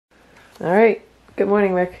Alright, good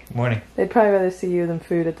morning, Rick. Morning. They'd probably rather see you than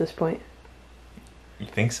food at this point. You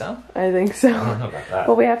think so? I think so. I don't know about that.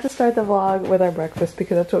 Well, we have to start the vlog with our breakfast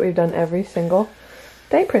because that's what we've done every single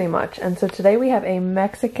day pretty much. And so today we have a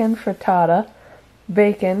Mexican frittata,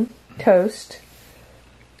 bacon, toast.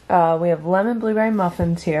 We have lemon blueberry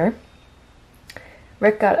muffins here.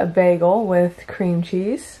 Rick got a bagel with cream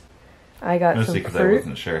cheese. I got some fruit. Mostly because I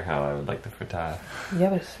wasn't sure how I would like the frittata. Yeah,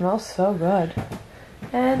 but it smells so good.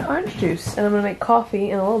 And orange juice. And I'm going to make coffee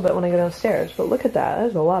in a little bit when I go downstairs. But look at that. That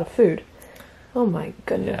is a lot of food. Oh my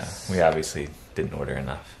goodness. Yeah, we obviously didn't order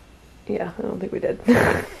enough. Yeah, I don't think we did.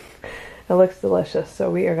 It looks delicious. So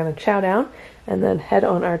we are going to chow down and then head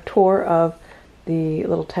on our tour of the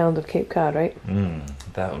little towns of Cape Cod, right?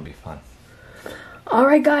 That would be fun.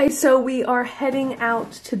 Alright guys, so we are heading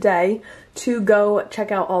out today to go check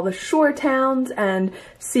out all the shore towns and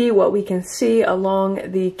see what we can see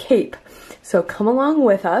along the Cape. So come along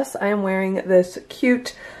with us. I am wearing this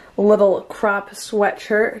cute little crop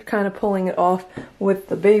sweatshirt, kind of pulling it off with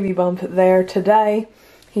the baby bump there today.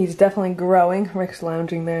 He's definitely growing. Rick's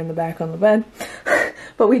lounging there in the back on the bed.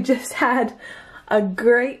 But we just had a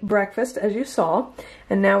great breakfast, as you saw,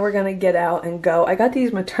 and now we're gonna get out and go. I got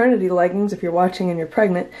these maternity leggings, if you're watching and you're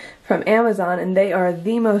pregnant, from Amazon, and they are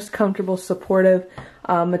the most comfortable, supportive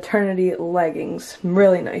maternity leggings.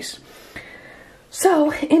 Really nice.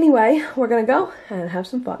 So anyway, we're gonna go and have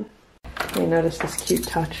some fun. You notice this cute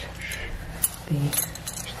touch.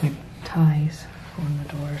 The ties on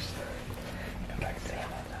the doors.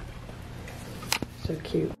 So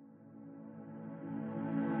cute.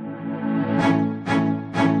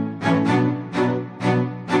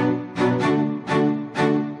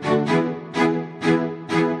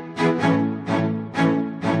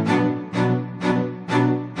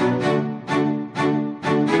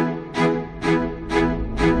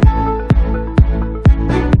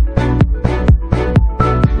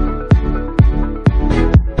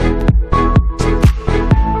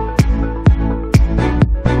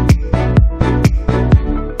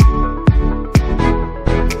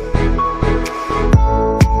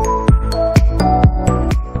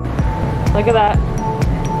 Look at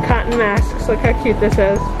that. Cotton masks. Look how cute this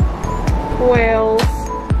is. Whales.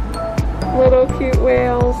 Little cute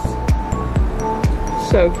whales.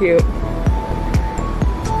 So cute.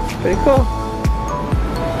 Pretty cool.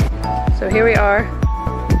 So here we are.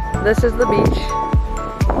 This is the beach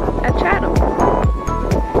at Chatham.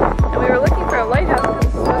 And we were looking for a lighthouse because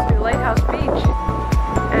this is supposed to be Lighthouse Beach.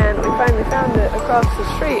 And we finally found it across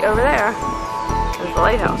the street over there. There's the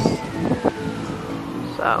lighthouse.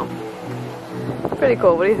 So pretty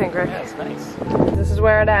cool. What do you think, Rick? Yeah, it's nice. This is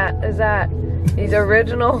where it is at. These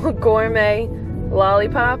original gourmet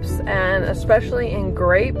lollipops, and especially in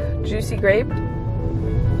grape, juicy grape.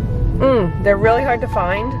 They're really hard to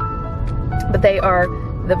find, but they are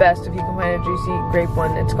the best if you can find a juicy grape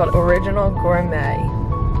one. It's called Original Gourmet.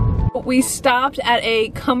 We stopped at a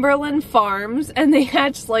Cumberland Farms, and they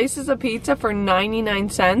had slices of pizza for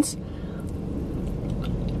 99 cents.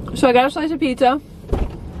 So I got a slice of pizza.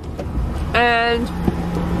 And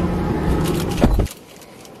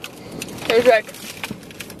here's Rick.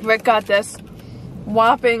 Rick got this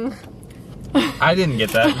whopping. I didn't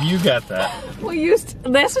get that. You got that.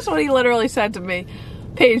 This is what he literally said to me.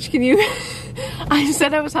 Paige, can you? I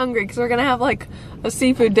said I was hungry because we're gonna have like a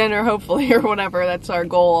seafood dinner, hopefully, or whatever. That's our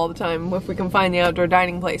goal all the time, if we can find the outdoor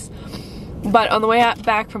dining place. But on the way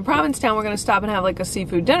back from Provincetown, we're gonna stop and have like a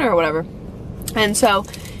seafood dinner or whatever. And so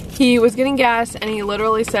he was getting gas, and he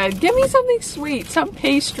literally said, "Give me something sweet, some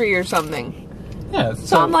pastry or something." Yeah.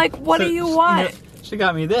 So I'm like, "What do you want?" You know, she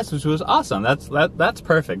got me this, which was awesome. That's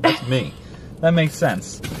perfect. That's me. That makes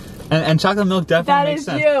sense. And chocolate milk definitely makes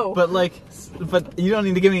sense. That is you. But you don't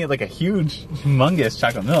need to give me like a huge, humongous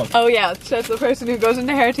chocolate milk. Oh yeah, that's the person who goes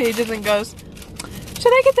into Heritage's and goes,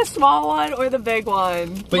 "Should I get the small one or the big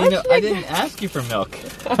one?" But you know, I didn't ask you for milk.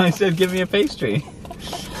 I said, "Give me a pastry."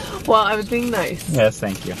 Well, I was being nice. Yes,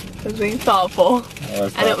 thank you. I was being thoughtful. And it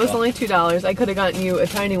was thoughtful. only $2. I could have gotten you a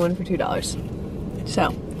tiny one for $2.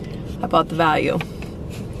 So, I bought the value.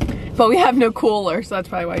 But we have no cooler, so that's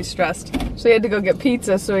probably why he's stressed. So he had to go get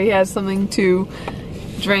pizza so he has something to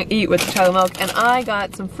eat with the chocolate milk. And I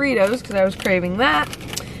got some Fritos because I was craving that.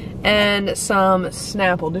 And some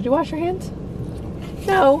Snapple. Did you wash your hands?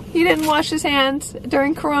 No, he didn't wash his hands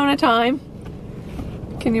during Corona time.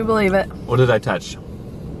 Can you believe it? What did I touch?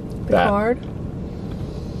 The card.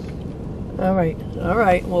 All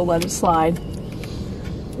right, we'll let it slide.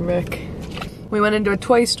 Rick. We went into a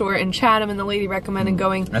toy store in Chatham, and the lady recommended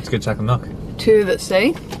going. That's good chocolate milk. To the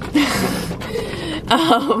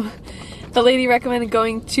The lady recommended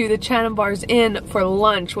going to the Chatham Bars Inn for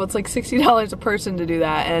lunch. Well, it's like $60 a person to do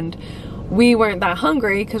that, and we weren't that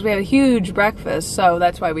hungry because we had a huge breakfast, so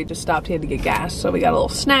that's why we just stopped here to get gas. So we got a little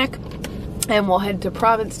snack, and we'll head to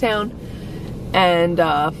Provincetown. And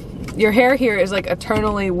your hair here is like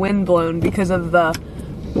eternally windblown because of the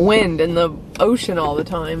wind and the ocean all the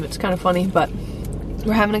time. It's kind of funny, but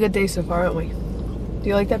we're having a good day so far, aren't we? Do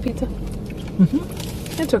you like that pizza?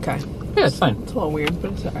 Mm-hmm. It's okay. Yeah, it's fine. It's a little weird,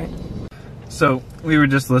 but it's alright. So, we were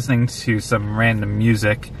just listening to some random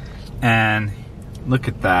music, and look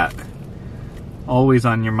at that. Always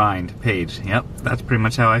on your mind, Paige. Yep, that's pretty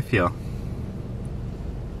much how I feel.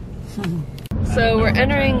 So we're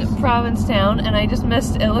entering Provincetown, and I just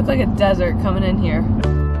missed, it looked like a desert coming in here.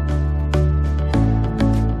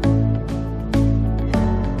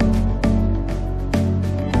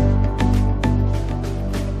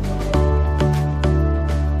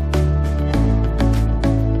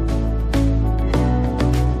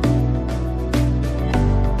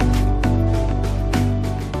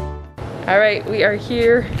 All right, we are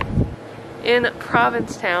here in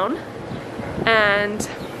Provincetown and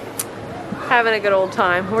having a good old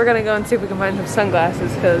time. We're gonna go and see if we can find some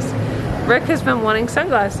sunglasses because Rick has been wanting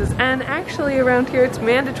sunglasses, and actually around here it's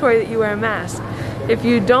mandatory that you wear a mask. If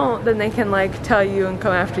you don't, then they can like tell you and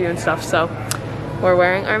come after you and stuff, so we're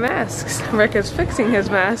wearing our masks. Rick is fixing his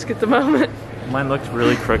mask at the moment. Mine looked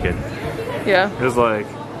really crooked. Yeah. It was like...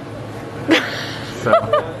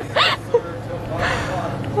 so...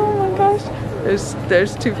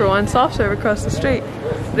 There's 2-for-1 soft serve across the street.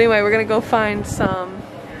 But anyway, we're gonna go find some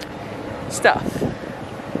stuff.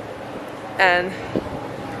 And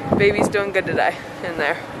baby's doing good today in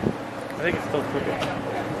there. I think it's still crooked.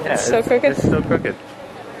 Yeah, it's so crooked? It's still crooked.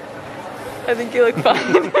 I think you look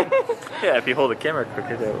fine. Yeah, if you hold the camera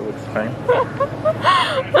crooked, it looks fine.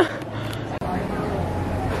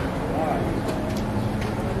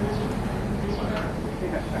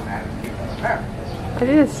 I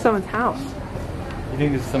think this is someone's house. You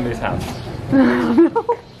think this is somebody's house? No.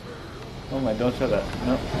 Oh my, don't show that.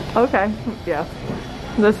 No. Okay, yeah.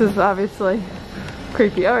 This is obviously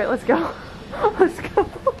creepy. Alright, let's go. Let's go.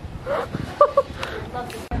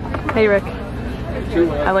 Hey Rick.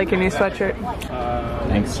 I like your new sweatshirt.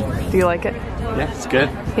 Thanks. Do you like it? Yeah, it's good.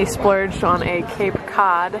 He splurged on a Cape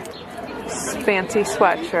Cod fancy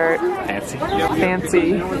sweatshirt. Fancy.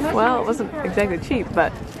 Fancy. Well, it wasn't exactly cheap,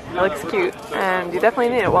 but it looks cute. And you definitely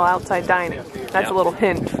need it while outside dining. That's a little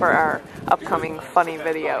hint for our upcoming funny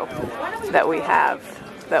video that we have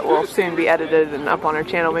that will soon be edited and up on our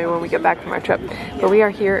channel maybe when we get back from our trip. But we are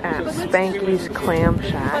here at Spanky's Clam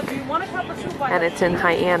Shack, and it's in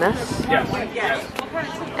Hyannis.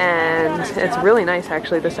 And it's really nice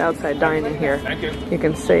actually, this outside dining here. You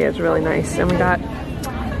can see it's really nice. And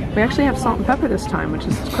we actually have salt and pepper this time, which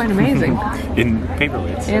is quite amazing. In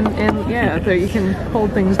paperweights. And yeah, so you can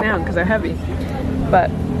hold things down because they're heavy. But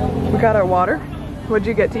we got our water. What'd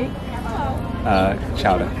you get to eat?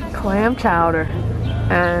 Chowder. Clam chowder.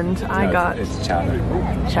 And I got... It's chowder.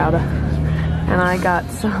 Chowder. And I got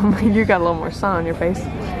some... You got a little more sun on your face.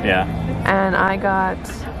 Yeah. And I got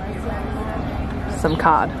some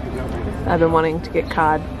cod. I've been wanting to get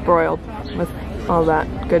cod broiled with all that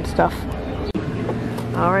good stuff.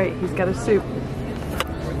 Alright, he's got a soup.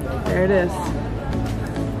 There it is.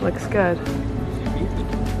 Looks good.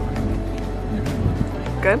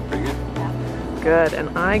 Good? Good.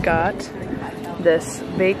 And I got this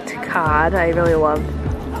baked cod. I really love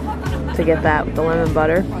to get that with the lemon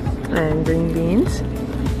butter and green beans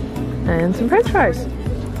and some french fries.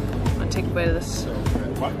 I'm gonna take a bite of this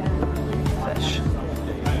fish.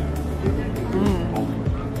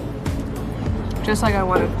 Just like I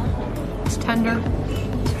wanted. It's tender,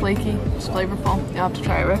 it's flaky, it's flavorful. You'll have to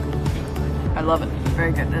try it, Rick. I love it.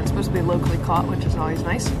 Very good. And it's supposed to be locally caught, which is always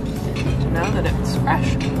nice to know that it's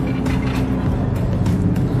fresh.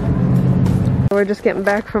 We're just getting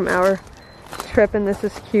back from our trip, and this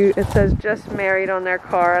is cute. It says just married on their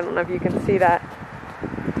car. I don't know if you can see that,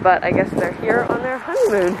 but I guess they're here on their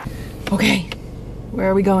honeymoon. Okay, where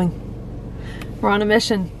are we going? We're on a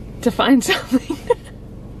mission to find something.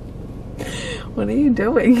 What are you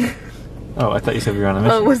doing? Oh, I thought you said we were on a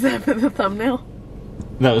mission. Oh, was that for the thumbnail?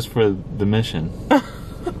 That was for the mission.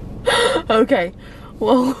 Okay,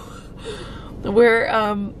 well, we're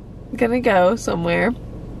gonna go somewhere.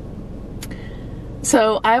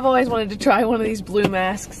 So I've always wanted to try one of these blue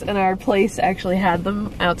masks, and our place actually had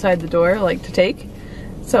them outside the door, like to take.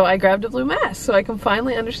 So I grabbed a blue mask so I can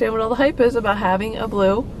finally understand what all the hype is about having a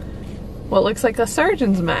blue, what looks like a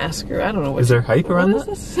surgeon's mask, or I don't know what. Is there hype around that?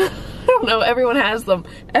 Is this? I don't know, everyone has them.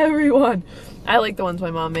 Everyone. I like the ones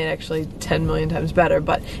my mom made actually 10 million times better.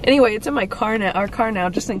 But anyway, it's in my car now, our car now,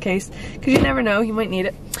 just in case, because you never know, you might need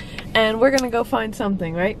it. And we're gonna go find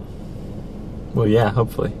something, right? Well, yeah,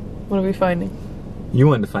 hopefully. What are we finding? You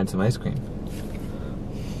wanted to find some ice cream.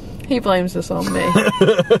 He blames this on me.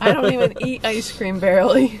 I don't even eat ice cream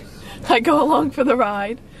barely. I go along for the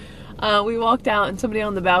ride. We walked out and somebody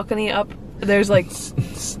on the balcony up, there's like...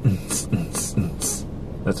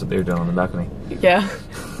 That's what they were doing on the balcony. Yeah,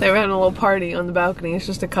 they were having a little party on the balcony. It's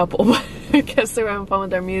just a couple, but I guess they were having fun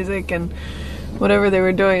with their music and whatever they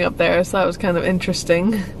were doing up there, so that was kind of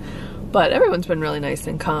interesting. But everyone's been really nice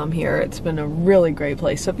and calm here. It's been a really great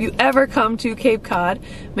place. So if you ever come to Cape Cod,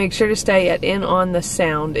 make sure to stay at Inn on the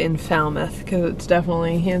Sound in Falmouth, because it's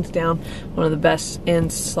definitely, hands down, one of the best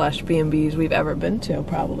inns/B&Bs we've ever been to,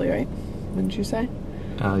 probably, right? Wouldn't you say?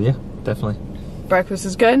 Yeah, definitely. Breakfast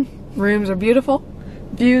is good. Rooms are beautiful.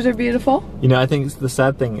 Views are beautiful. You know, I think the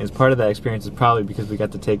sad thing is part of that experience is probably because we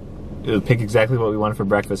got to pick exactly what we wanted for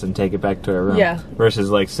breakfast and take it back to our room. Yeah. Versus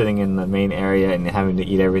like sitting in the main area and having to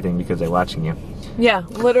eat everything because they're watching you. Yeah,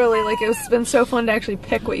 literally, like it's been so fun to actually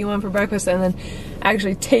pick what you want for breakfast and then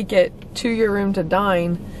actually take it to your room to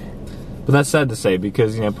dine. But that's sad to say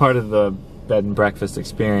because, you know, part of the bed and breakfast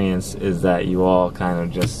experience is that you all kind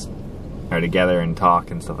of just are together and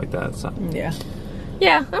talk and stuff like that. So yeah.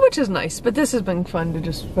 Yeah, which is nice, but this has been fun to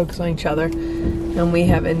just focus on each other, and we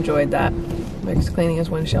have enjoyed that. Mike's cleaning his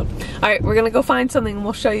windshield. Alright, we're gonna go find something and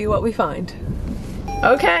we'll show you what we find.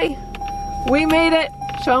 Okay, we made it.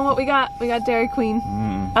 Show them what we got. We got Dairy Queen.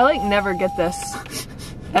 I like never get this,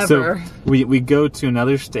 ever. So, we go to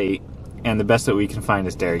another state, and the best that we can find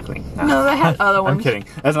is Dairy Queen. No, they had other ones. I'm kidding.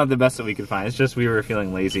 That's not the best that we could find. It's just we were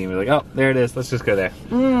feeling lazy, and we were like, oh, there it is. Let's just go there.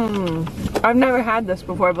 I've never had this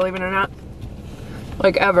before, believe it or not.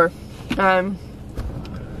 Like, ever.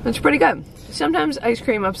 It's pretty good. Sometimes ice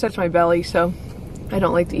cream upsets my belly, so I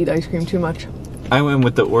don't like to eat ice cream too much. I went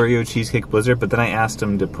with the Oreo cheesecake blizzard, but then I asked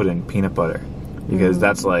him to put in peanut butter because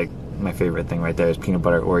that's like my favorite thing right there is peanut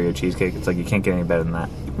butter Oreo cheesecake. It's like you can't get any better than that.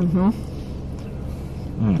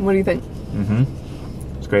 What do you think?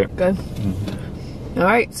 It's great. Good. All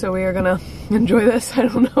right, so we are gonna enjoy this. I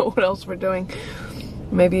don't know what else we're doing.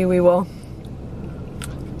 Maybe we will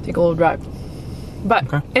take a little drive.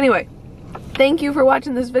 But anyway, thank you for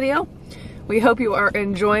watching this video. We hope you are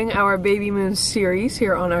enjoying our Babymoon series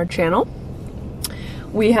here on our channel.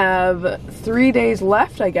 We have 3 days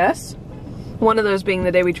left, I guess. One of those being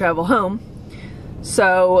the day we travel home.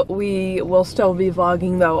 So we will still be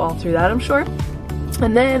vlogging though all through that, I'm sure.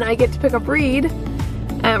 And then I get to pick up Reed.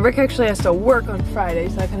 And Rick actually has to work on Friday,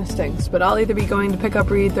 so that kind of stinks. But I'll either be going to pick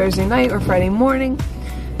up Reed Thursday night or Friday morning,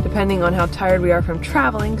 depending on how tired we are from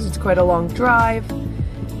traveling, because it's quite a long drive.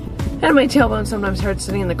 And my tailbone sometimes hurts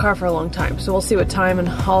sitting in the car for a long time, so we'll see what time and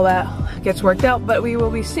all that gets worked out. But we will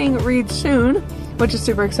be seeing Reed soon, which is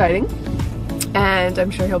super exciting. And I'm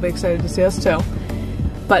sure he'll be excited to see us too.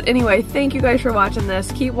 But anyway, thank you guys for watching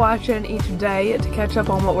this. Keep watching each day to catch up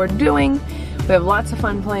on what we're doing. We have lots of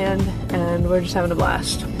fun planned, and we're just having a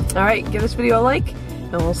blast. Alright, give this video a like,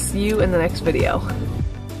 and we'll see you in the next video.